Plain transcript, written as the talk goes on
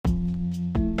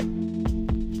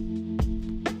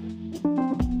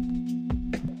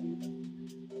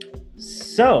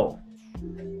So,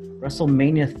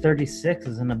 WrestleMania 36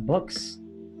 is in the books.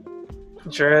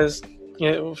 It sure is.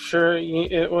 Yeah, sure.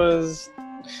 It was.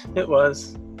 It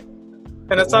was.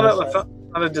 And it's not a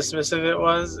dismissive. It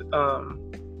was.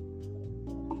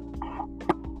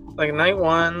 Like night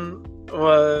one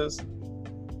was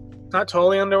not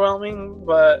totally underwhelming,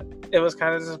 but it was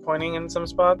kind of disappointing in some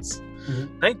spots.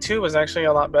 Mm-hmm. Night two was actually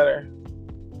a lot better.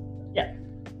 Yeah.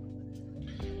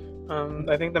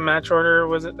 I think the match order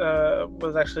was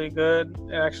actually good.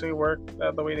 It actually worked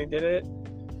the way they did it,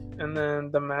 and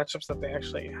then the matchups that they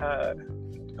actually had.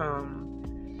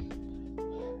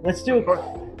 Let's do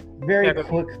a very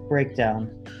quick breakdown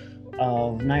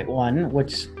of night one,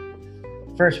 which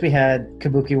first we had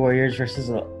Kabuki Warriors versus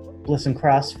Bliss and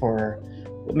Cross for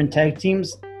women tag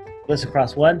teams. Bliss and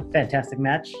Cross won. Fantastic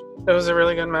match. It was a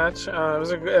really good match. It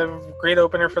was a great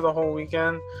opener for the whole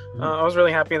weekend. Mm-hmm. I was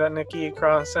really happy that Nikki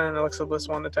Cross and Alexa Bliss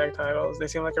won the tag titles. They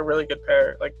seem like a really good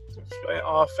pair, like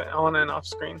on and off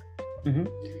screen. Mm-hmm.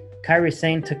 Kairi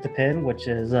Sane took the pin, which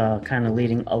is kind of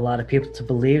leading a lot of people to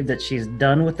believe that she's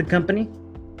done with the company.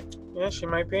 Yeah, she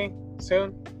might be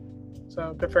soon.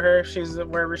 So good for her. She's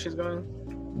wherever she's going.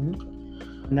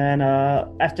 Mm-hmm. And then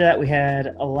after that, we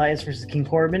had Elias versus King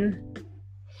Corbin.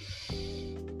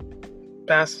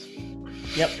 Pass.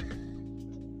 Yep.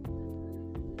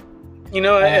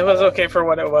 It was okay for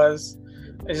what it was.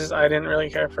 It's just I didn't really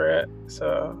care for it.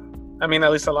 So, I mean,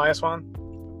 at least Elias won.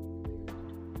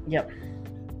 Yep.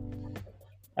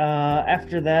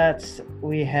 After that,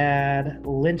 we had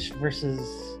Lynch versus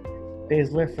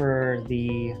Baszler for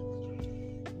the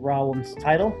Raw Women's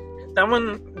title. That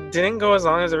one didn't go as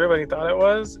long as everybody thought it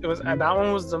was. That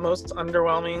one was the most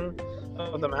underwhelming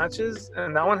of the matches,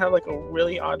 and that one had like a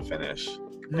really odd finish.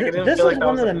 This was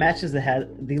one of the matches that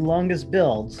had the longest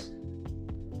builds,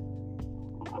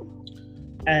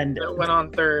 and it went on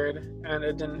third, and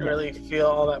it didn't really feel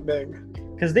all that big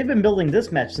because they've been building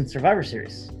this match since Survivor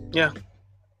Series. Yeah,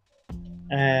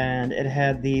 and it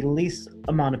had the least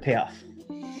amount of payoff.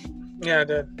 Yeah, it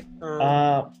did.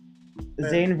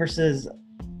 Zayn versus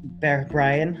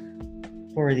Bryan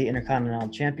for the Intercontinental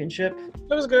Championship.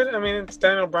 It was good. I mean, it's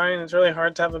Daniel Bryan. It's really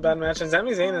hard to have a bad match. And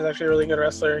Sami Zayn is actually a really good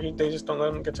wrestler. They just don't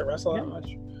let him get to wrestle that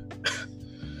much.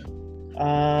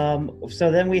 So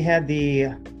then we had the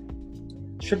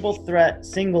triple threat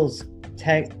singles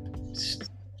tag.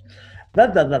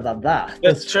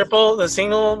 The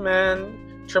single man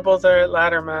triple threat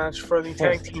ladder match for the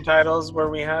tag team titles, where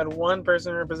we had one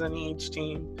person representing each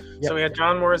team. Yep. So we had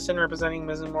John Morrison representing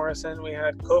Miz and Morrison, we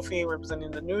had Kofi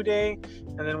representing the New Day,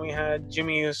 and then we had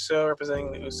Jimmy Uso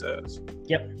representing the Usos.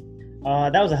 Yep.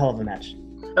 That was a hell of a match.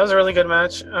 That was a really good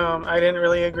match. I didn't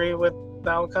really agree with the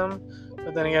outcome,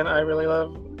 but then again, I really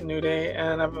love New Day,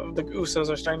 and the Usos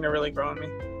are starting to really grow on me.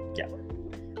 Yeah.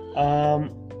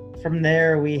 From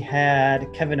there, we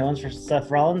had Kevin Owens versus Seth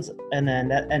Rollins, and then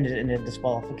that ended in a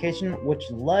disqualification, which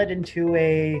led into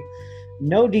a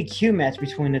no DQ match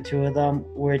between the two of them,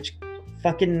 which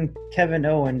fucking Kevin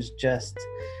Owens just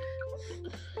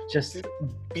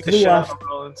beat the shit out of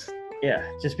Rollins. Yeah,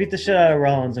 just beat the shit out of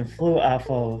Rollins and flew off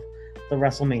of the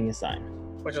WrestleMania sign.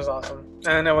 Which was awesome.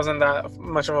 And it wasn't that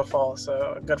much of a fall,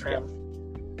 so good for him.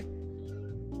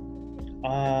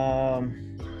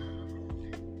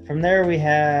 From there, we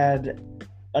had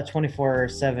a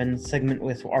 24/7 segment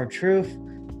with R-Truth,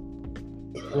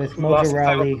 with Mojo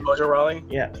Rawley. Mojo Rawley?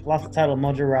 Yeah, lost the title,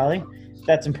 Mojo Rawley.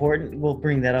 That's important. We'll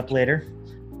bring that up later.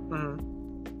 Mm-hmm.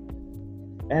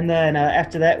 And then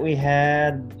after that, we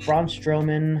had Braun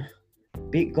Strowman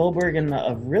beat Goldberg in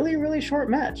a really, really short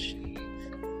match.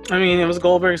 I mean, it was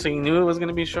Goldberg, so you knew it was going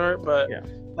to be short, but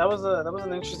that was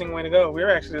an interesting way to go. We were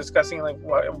actually discussing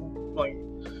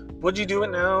would you do it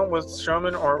now with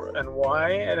Strowman and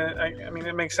why? And I mean,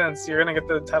 it makes sense. You're gonna get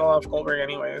the title off Goldberg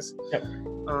anyways. Yep.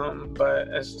 But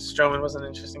Strowman was an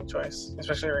interesting choice,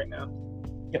 especially right now.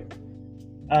 Yep.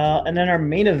 And then our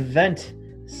main event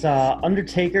saw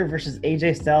Undertaker versus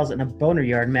AJ Styles in a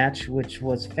Boneyard match, which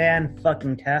was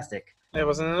fan-fucking-tastic. It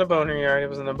wasn't in a boneyard. It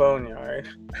was in a boneyard.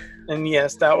 And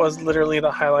yes, that was literally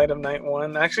the highlight of night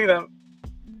one. Actually,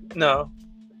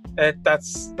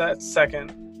 that's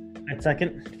second. That's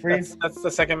second for you? That's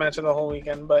the second match of the whole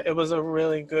weekend, but it was a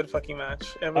really good fucking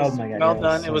match. It was well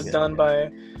done. It was done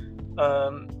by,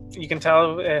 you can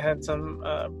tell it had some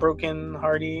Broken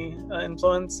Hardy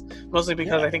influence, mostly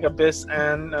because I think Abyss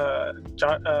and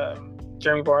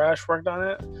Jeremy Borash worked on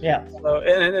it. Yeah. So,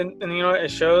 and you know,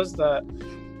 it shows that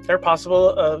they're possible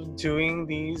of doing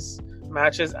these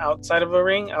matches outside of a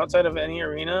ring, outside of any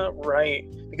arena, right?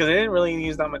 Because they didn't really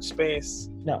use that much space.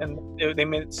 No. And they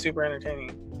made it super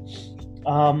entertaining.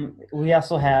 We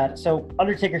also had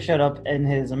Undertaker showed up in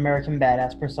his American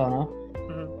Badass persona,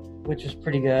 which was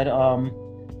pretty good.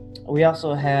 We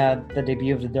also had the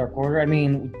debut of the Dark Order. I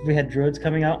mean, we had Druids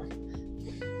coming out.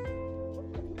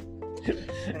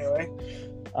 Anyway.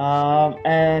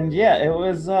 And yeah, it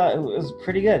was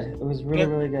pretty good. It was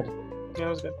really good. Yeah, it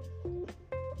was good.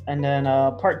 And then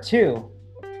part two.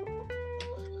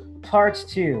 Part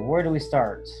two. Where do we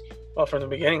start? Well, from the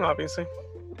beginning, obviously.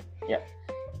 Yeah.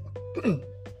 You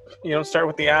don't start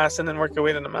with the ass and then work your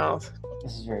way to the mouth.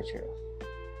 This is very true.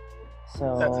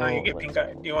 So that's how you get pink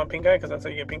eye. Do you want pink eye? Because that's how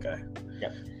you get pink eye.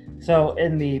 Yep. So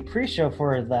in the pre-show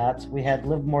for that, we had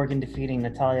Liv Morgan defeating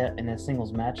Natalya in a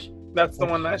singles match. That's the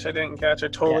one match I didn't catch. I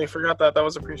totally forgot that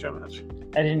was a pre-show match.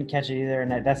 I didn't catch it either,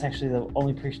 and that's actually the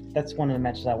only that's one of the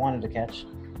matches I wanted to catch.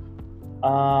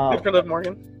 Good for Liv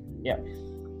Morgan. Yeah.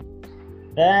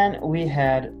 Then we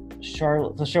had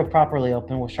the show properly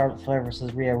opened with Charlotte Flair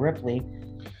versus Rhea Ripley.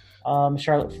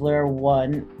 Charlotte Flair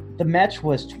won. The match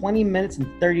was 20 minutes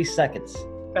and 30 seconds.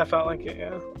 That felt like it,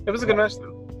 yeah. It was a good match,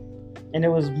 though. And it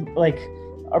was like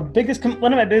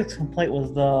one of my biggest complaint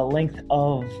was the length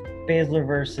of Baszler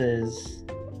versus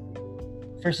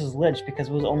Lynch, because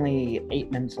it was only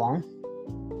 8 minutes long.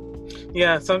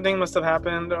 Yeah, something must have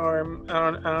happened, or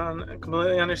I don't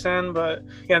completely understand, but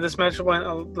yeah, this match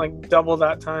went like double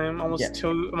that time, almost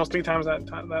 3 times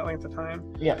that length of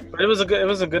time. Yeah, but it was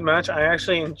a good match. I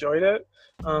actually enjoyed it.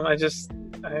 I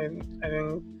didn't.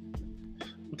 I'm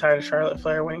tired of Charlotte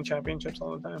Flair winning championships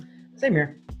all the time. Same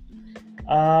here.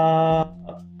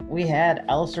 We had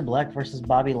Aleister Black versus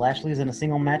Bobby Lashley in a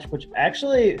single match, which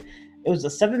actually it was a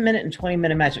 7-minute and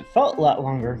 20-minute match. It felt a lot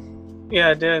longer.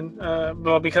 Yeah, it did.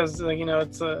 Well, because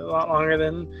it's a lot longer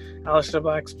than Aleister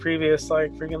Black's previous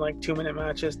 2-minute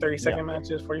matches, 30-second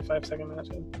matches, 45-second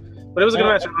matches. But it was a good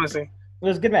match, honestly. It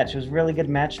was a good match. It was a really good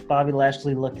match. Bobby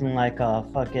Lashley looking like a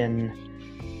fucking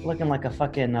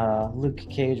Luke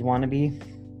Cage wannabe.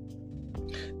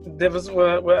 That was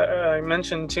what I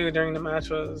mentioned too during the match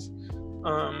was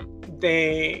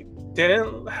they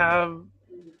didn't have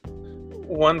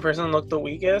one person look the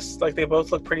weakest. Like, they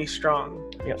both look pretty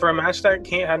strong. Yep. For a match that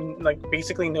had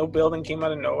basically no build and came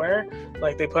out of nowhere,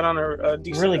 like, they put on a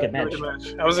decent, really good match.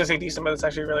 I was gonna say decent, but it's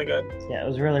actually really good. Yeah, it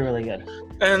was really, really good.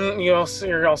 And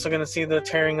you're also gonna see the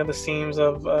tearing of the seams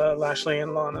of Lashley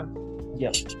and Lana.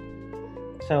 Yep.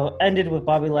 So ended with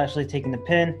Bobby Lashley taking the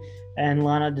pin, and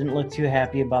Lana didn't look too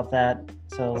happy about that.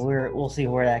 So we'll see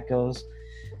where that goes.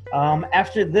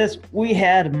 After this, we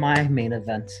had my main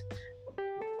event.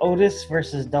 Otis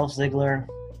versus Dolph Ziggler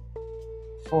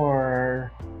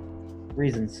for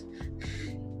reasons.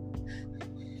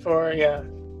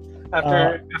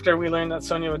 After we learned that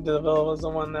Sonya Deville was the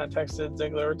one that texted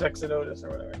Ziggler or texted Otis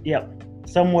or whatever. Yep.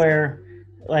 Somewhere,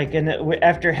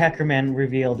 after Hackerman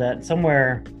revealed that,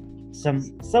 somewhere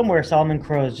Solomon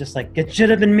Crow is just like, it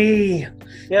should have been me.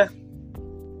 Yeah.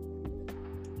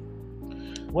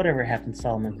 Whatever happened to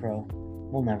Solomon Crow,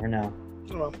 we'll never know.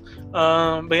 Well,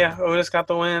 but yeah, Otis got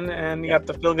the win, and you got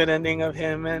the feel-good ending of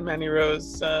him and Mandy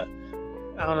Rose. I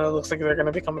don't know, it looks like they're going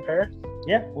to become a pair.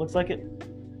 Yeah, looks like it.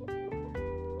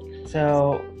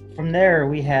 So, from there,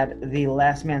 we had the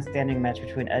last man standing match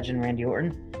between Edge and Randy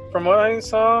Orton. From what I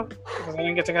saw, because I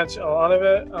didn't get to catch a lot of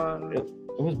it.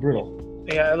 It was brutal.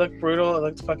 Yeah, it looked brutal. It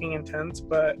looked fucking intense,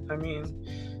 but, I mean,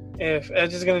 if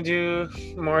Edge is going to do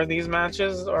more of these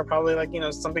matches, or probably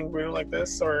something brutal like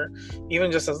this, or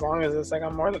even just as long as this,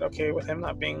 I'm more than okay with him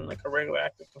not being a regular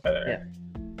active competitor. Yeah.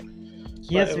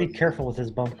 He has to be careful with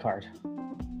his bump card.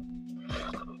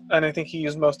 And I think he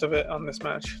used most of it on this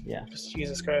match. Yeah. Just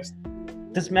Jesus Christ.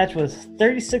 This match was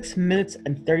 36 minutes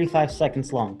and 35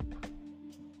 seconds long.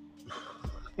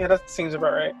 Yeah, that seems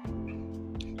about right.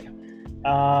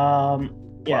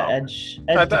 Yeah, wow. Edge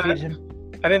defeated him.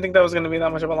 I didn't think that was going to be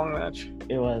that much of a long match.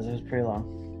 It was pretty long.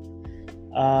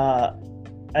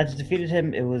 Edge defeated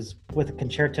him. It was with a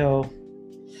concerto.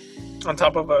 On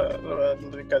top of a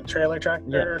trailer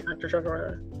tractor, tractor truck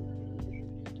or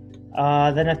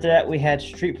whatever. Then after that, we had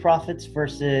Street Profits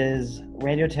versus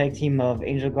radio tag team of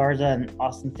Angel Garza and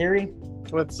Austin Theory.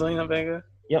 With Zelina Vega.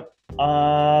 Yep.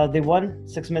 They won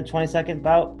 6 minute 20-second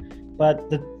bout, but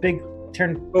the big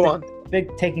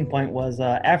big taking point was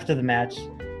after the match.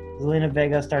 Zelina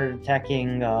Vega started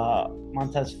attacking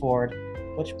Montez Ford,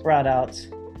 which brought out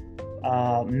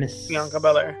Miss Bianca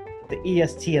Belair, the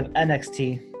EST of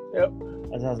NXT. Yep.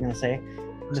 As I was gonna say,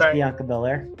 Miss Bianca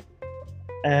Belair,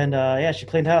 and she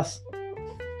cleaned house.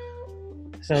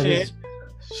 So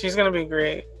she's gonna be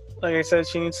great. Like I said,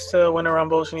 she needs to win a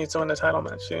Rumble. She needs to win a title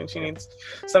match. She needs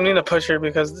something to push her,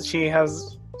 because she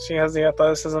has She has the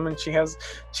athleticism, and she has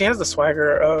the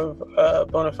swagger of a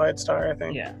bona fide star, I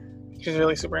think. Yeah. She's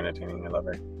really super entertaining. I love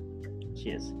her. She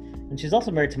is. And she's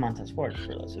also married to Montez Ford,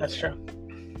 for those. That's true.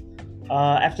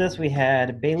 After this, we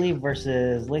had Bayley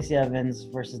versus Lacey Evans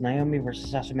versus Naomi versus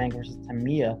Sasha Banks versus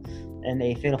Tamia in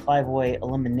a Fatal 5-Way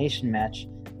elimination match.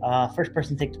 First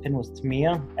person to take the pin was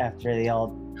Tamia after they all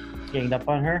ganged up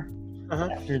on her.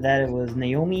 After that, it was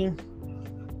Naomi.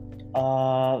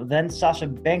 Then Sasha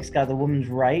Banks got the women's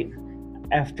right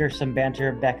after some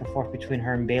banter back and forth between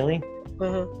her and Bayley.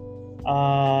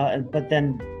 But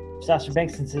then Sasha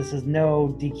Banks, since this is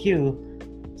no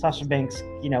DQ, Sasha Banks,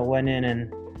 went in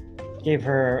and gave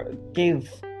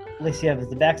Lacey Evans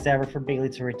the backstabber for Bayley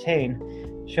to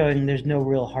retain, showing there's no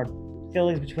real hard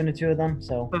feelings between the two of them.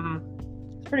 So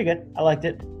it's pretty good. I liked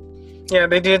it. Yeah,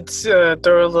 they did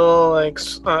throw a little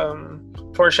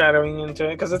foreshadowing into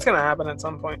it because it's gonna happen at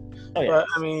some point. Oh, yeah. But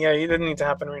I mean, yeah, it didn't need to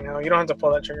happen right now. You don't have to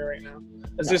pull that trigger right now.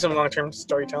 Let's do some long-term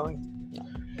storytelling. No.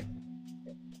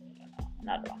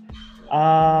 Not at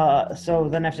all. So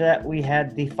then after that, we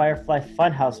had the Firefly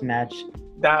Funhouse match.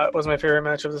 That was my favorite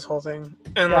match of this whole thing,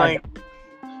 and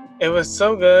it was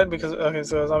so good because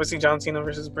so it was obviously John Cena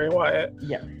versus Bray Wyatt.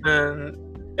 Yeah. And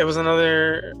it was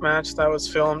another match that was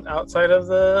filmed outside of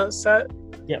the set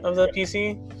of the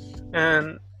PC,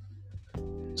 and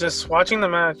just watching the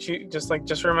match, you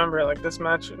just remember this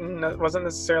match wasn't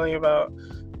necessarily about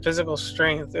physical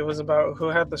strength. It was about who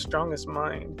had the strongest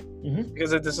mind,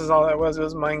 because this is all that was. It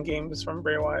was mind games from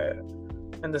Bray Wyatt,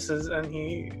 and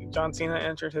John Cena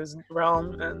entered his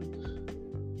realm,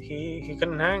 and he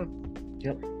couldn't hang.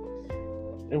 Yep.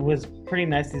 It was pretty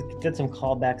nice. They did some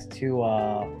callbacks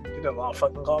to. They did a lot of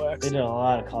fucking callbacks. They did a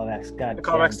lot of callbacks. God. The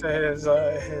callbacks to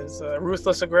his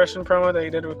ruthless aggression promo that he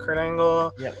did with Kurt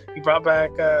Angle. Yep. He brought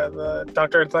back the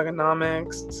Dr.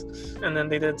 Thugonomics, and then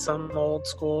they did some old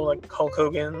school Hulk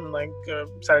Hogan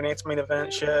Saturday Night's Main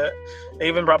Event shit. They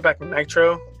even brought back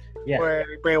Nitro. Yeah. Where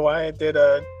Bray Wyatt did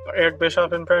a Eric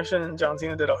Bischoff impression and John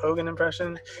Cena did a Hogan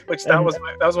impression, which that was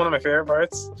one of my favorite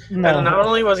parts. No. And not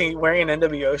only was he wearing an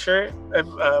NWO shirt,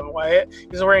 Wyatt, he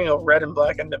was wearing a red and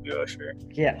black NWO shirt.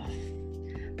 Yeah,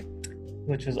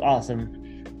 which was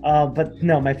awesome. But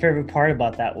no, my favorite part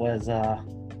about that was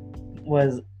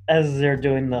as they're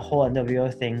doing the whole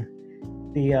NWO thing,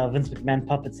 the Vince McMahon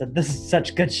puppet said, "This is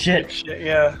such good shit."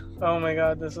 Yeah. Oh my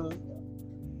God,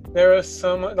 there was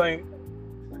so much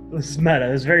It was meta.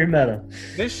 It was very meta.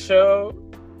 This show,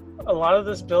 a lot of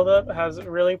this build-up has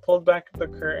really pulled back the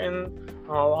curtain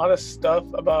on a lot of stuff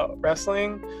about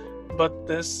wrestling, but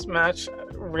this match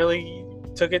really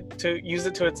used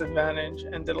it to its advantage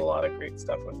and did a lot of great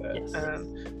stuff with it. Yes.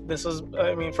 And this was,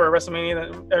 for a WrestleMania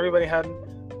that everybody had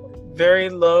very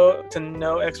low to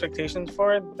no expectations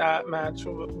for, that match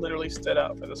literally stood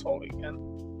out for this whole weekend.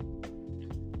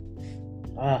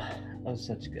 That was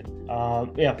such good.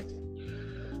 Yeah.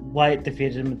 Wyatt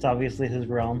defeated him. It's obviously his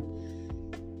realm.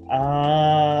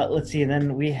 Let's see. And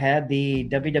then we had the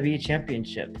WWE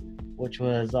Championship, which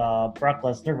was Brock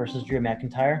Lesnar versus Drew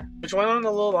McIntyre. Which went on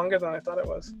a little longer than I thought it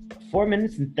was. 4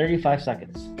 minutes and 35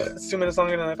 seconds. It's 2 minutes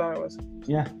longer than I thought it was.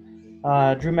 Yeah.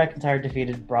 Drew McIntyre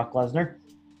defeated Brock Lesnar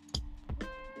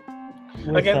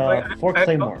with 4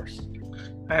 Claymores.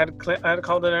 I had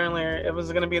called it earlier. It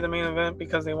was going to be the main event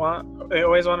because they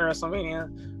always want a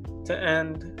WrestleMania to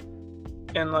end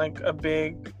in a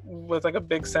big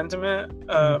sentiment,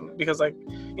 because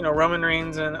Roman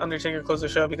Reigns and Undertaker closed the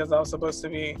show because that was supposed to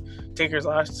be Taker's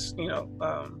last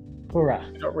hoorah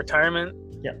retirement.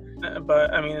 Yep.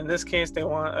 But in this case they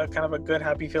want a kind of a good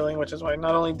happy feeling, which is why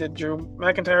not only did Drew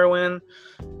McIntyre win,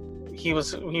 he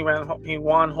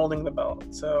won holding the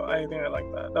belt. So I think I like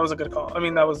that. That was a good call.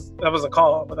 That was a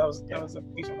call, but that was a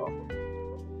decent call.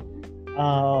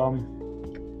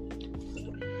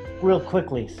 Real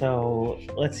quickly, so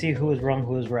let's see who was wrong,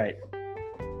 who was right.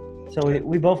 So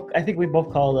I think we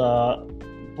both called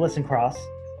Bliss and Cross.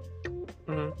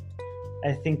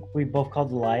 I think we both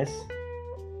called Elias.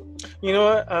 You know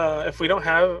what? If we don't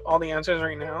have all the answers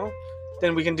right now,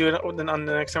 then we can do it on the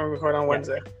next time we record on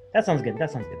Wednesday. That sounds good.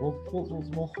 We'll hold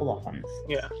off on this.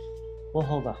 Yeah. We'll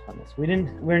hold off on this.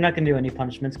 We're not gonna do any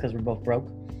punishments because we're both broke.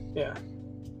 Yeah.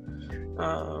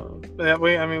 That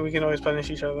way, we can always punish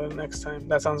each other next time.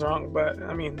 That sounds wrong, but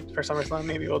for SummerSlam,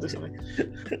 maybe we'll do something.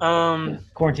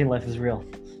 Quarantine life is real.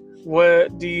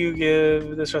 What do you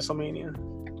give this WrestleMania?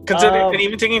 Considering and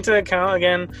even taking into account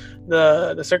again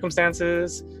the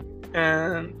circumstances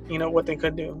and what they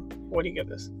could do. What do you give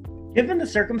this? Given the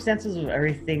circumstances of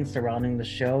everything surrounding the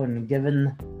show, and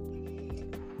given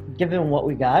what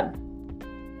we got,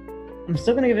 I'm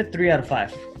still gonna give it 3 out of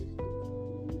 5.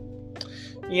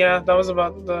 Yeah, that was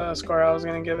about the score I was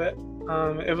gonna give it.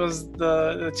 It was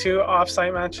the two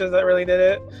off-site matches that really did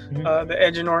it. Mm-hmm. The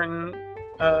Edge and Orton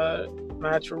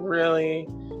match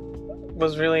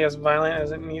was really as violent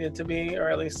as it needed to be, or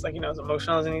at least like, as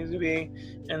emotional as it needed to be.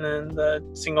 And then the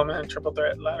single man triple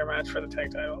threat ladder match for the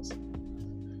tag titles.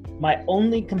 My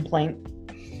only complaint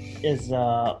is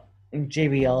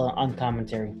JBL on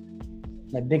commentary.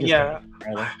 My biggest complaint,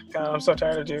 God, I'm so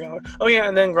tired of JBL. Oh yeah,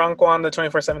 and then Gronk won the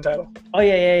 24/7 title. Oh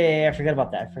yeah. I forgot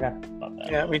about that.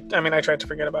 Yeah, I tried to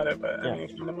forget about it, but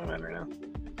it's in my mind right now.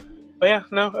 But yeah,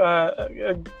 no.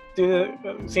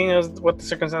 Seeing as what the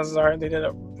circumstances are, they did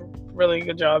a really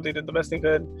good job. They did the best they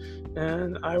could,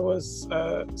 and I was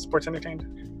sports entertained.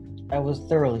 I was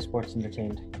thoroughly sports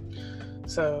entertained.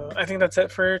 So I think that's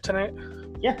it for tonight.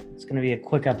 Yeah, it's going to be a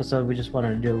quick episode. We just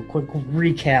wanted to do a quick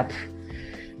recap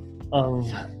of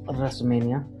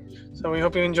WrestleMania. So we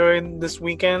hope you enjoyed this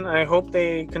weekend. I hope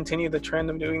they continue the trend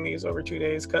of doing these over 2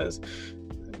 days, because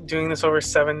doing this over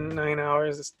 7-9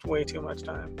 hours is way too much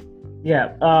time.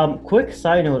 Yeah. Quick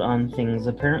side note on things.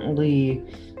 Apparently,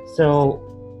 so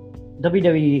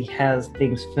WWE has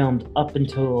things filmed up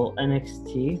until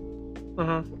NXT.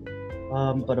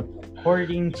 Mm-hmm. But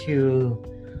according to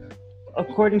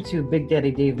Big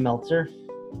Daddy Dave Meltzer,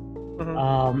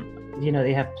 mm-hmm.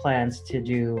 They have plans to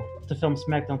film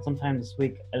SmackDown sometime this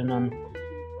week at an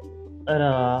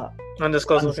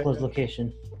undisclosed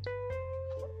location.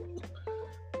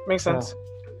 Makes sense.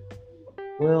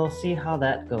 We'll see how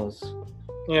that goes.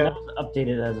 Yeah. That was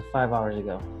updated as of 5 hours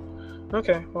ago.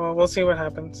 Okay, well, we'll see what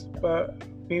happens. But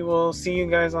we will see you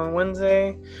guys on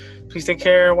Wednesday. Please take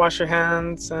care, wash your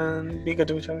hands, and be good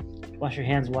to each other. Wash your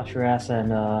hands, wash your ass,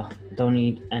 and don't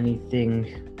eat anything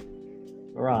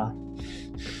raw.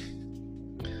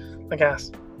 Like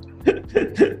ass.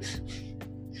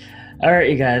 All right,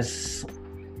 you guys.